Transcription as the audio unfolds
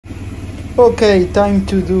Okay, time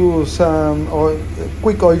to do some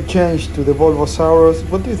quick oil change to the Volvosaurus.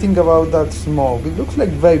 What do you think about that smoke? It looks like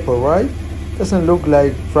vapor, right? Doesn't look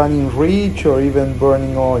like running rich or even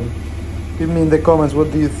burning oil. Leave me in the comments what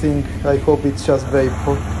do you think. I hope it's just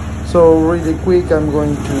vapor. So really quick, I'm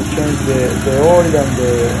going to change the oil and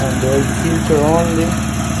the oil filter only,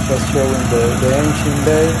 just showing the engine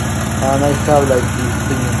bay. And I have like this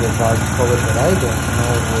thing in the valve cover that I don't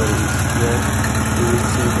know where it is yet. You will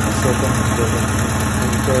see it in a second. The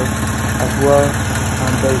filter as well.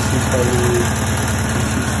 And basically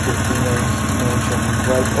this is the thing I mentioned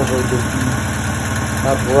right over the V.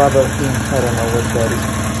 That rubber thing, I don't know what that is.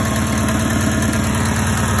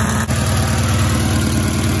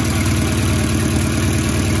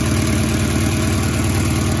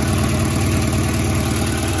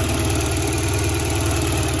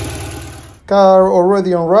 Car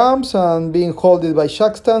already on ramps and being holded by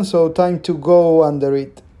jack stand, so time to go under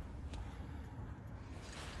it.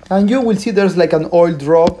 And you will see there's like an oil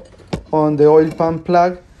drop on the oil pump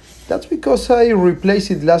plug. That's because I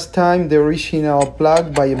replaced it last time, the original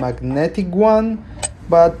plug, by a magnetic one.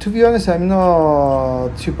 But to be honest, I'm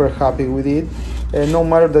not super happy with it. No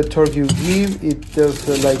matter the torque you give, there's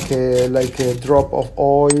like a drop of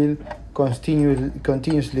oil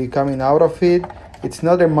continuously coming out of it. It's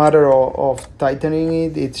not a matter of tightening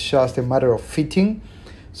it, it's just a matter of fitting.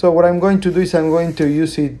 So what I'm going to do is I'm going to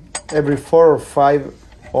use it every 4 or 5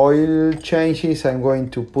 oil changes. I'm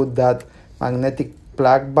going to put that magnetic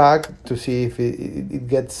plug back to see if it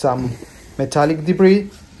gets some metallic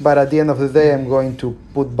debris. But at the end of the day, I'm going to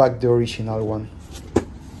put back the original one.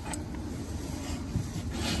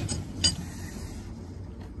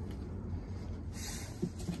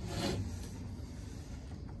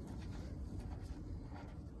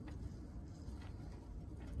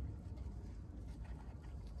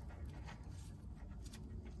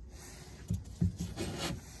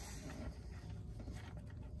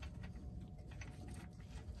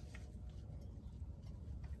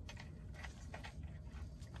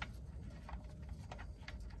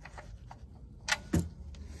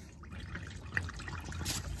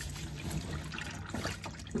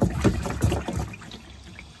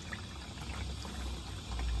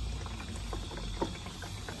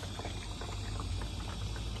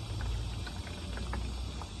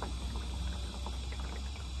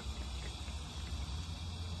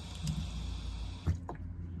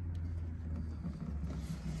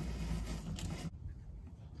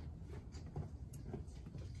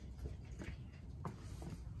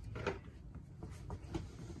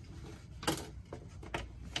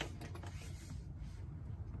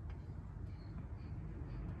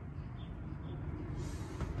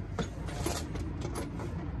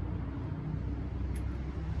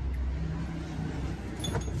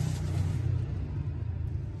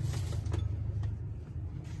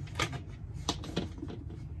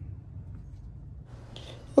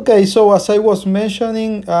 Okay, so as I was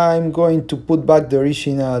mentioning, I'm going to put back the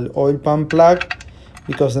original oil pump plug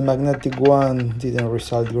because the magnetic one didn't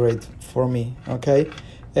result great for me. Okay,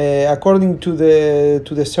 according to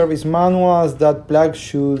the service manuals, that plug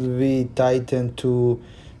should be tightened to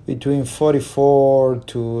between 44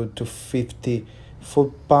 to 50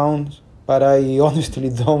 foot-pounds, but I honestly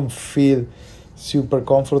don't feel super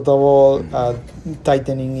comfortable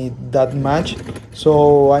tightening it that much,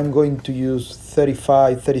 so I'm going to use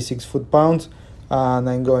 36 foot-pounds, and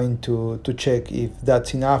I'm going to check if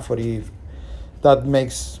that's enough or if that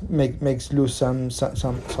makes lose some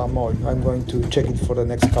oil. I'm going to check it for the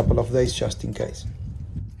next couple of days just in case.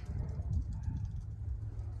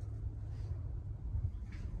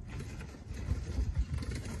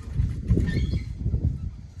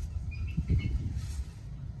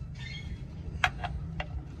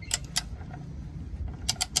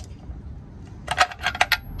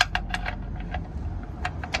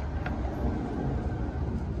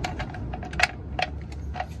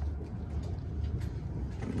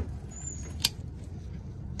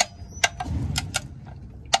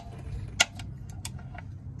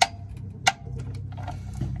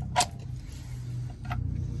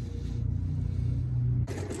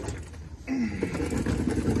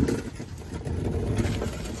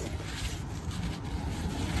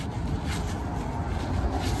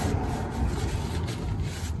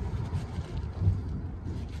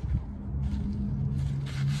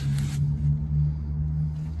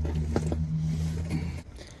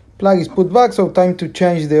 Plug is put back, so time to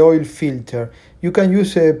change the oil filter. You can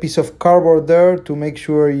use a piece of cardboard there to make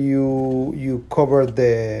sure you cover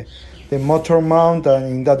the motor mount, and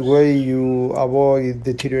in that way you avoid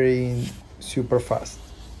deteriorating super fast.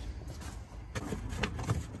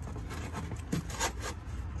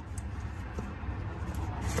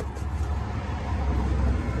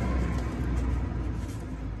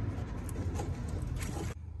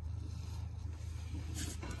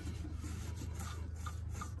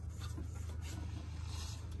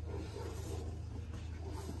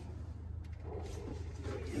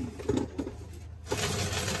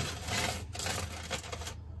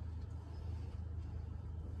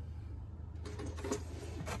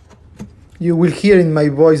 You will hear in my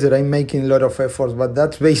voice that I'm making a lot of efforts, but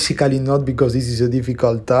that's basically not because this is a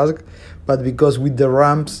difficult task, but because with the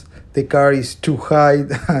ramps the car is too high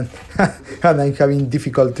and, and I'm having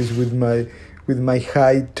difficulties with my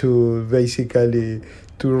height to basically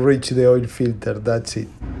to reach the oil filter. That's it.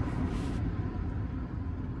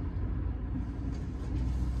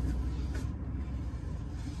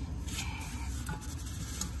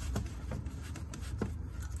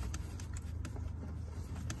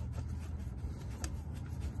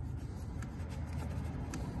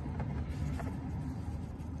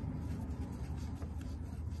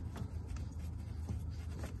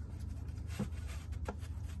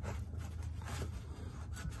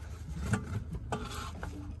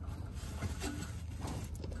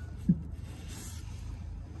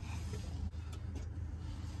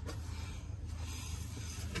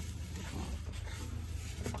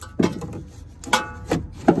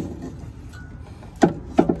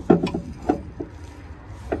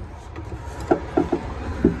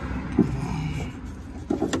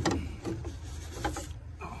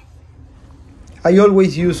 I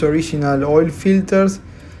always use original oil filters,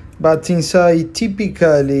 but since I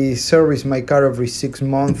typically service my car every 6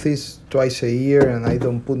 months, twice a year, and I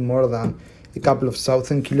don't put more than a couple of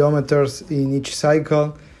thousand kilometers in each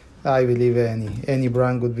cycle, I believe any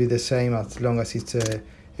brand would be the same as long as it's a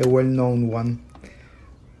well-known one.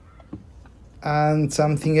 And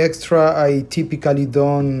something extra, I typically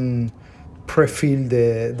don't pre-fill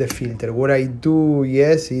the filter. What I do,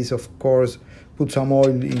 yes, is of course put some oil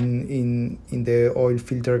in the oil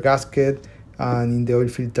filter gasket and in the oil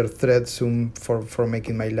filter thread soon for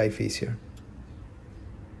making my life easier.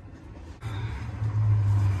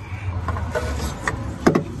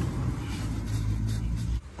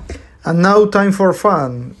 And now time for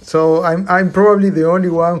fun. So I'm probably the only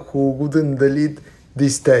one who wouldn't delete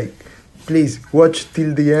this take. Please watch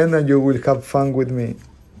till the end and you will have fun with me.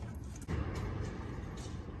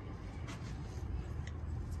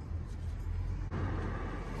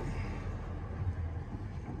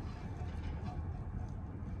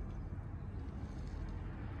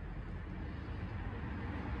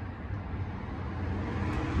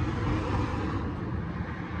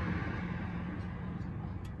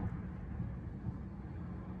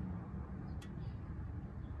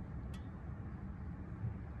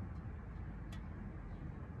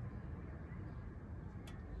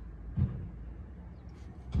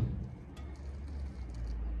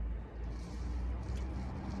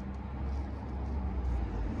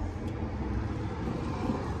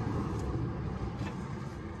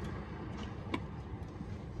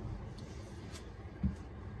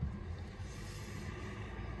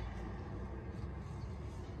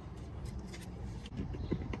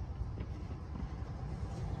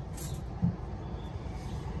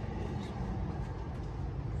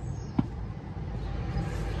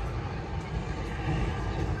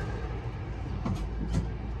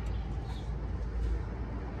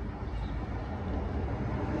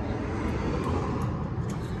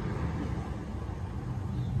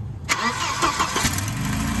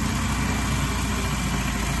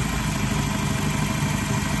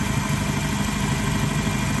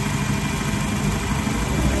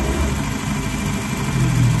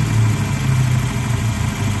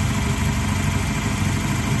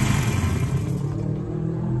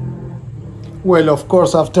 Well, of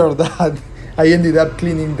course, after that, I ended up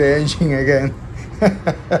cleaning the engine again.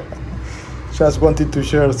 Just wanted to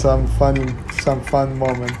share some fun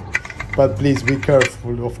moment. But please be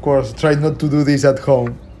careful. Of course, try not to do this at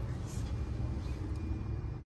home.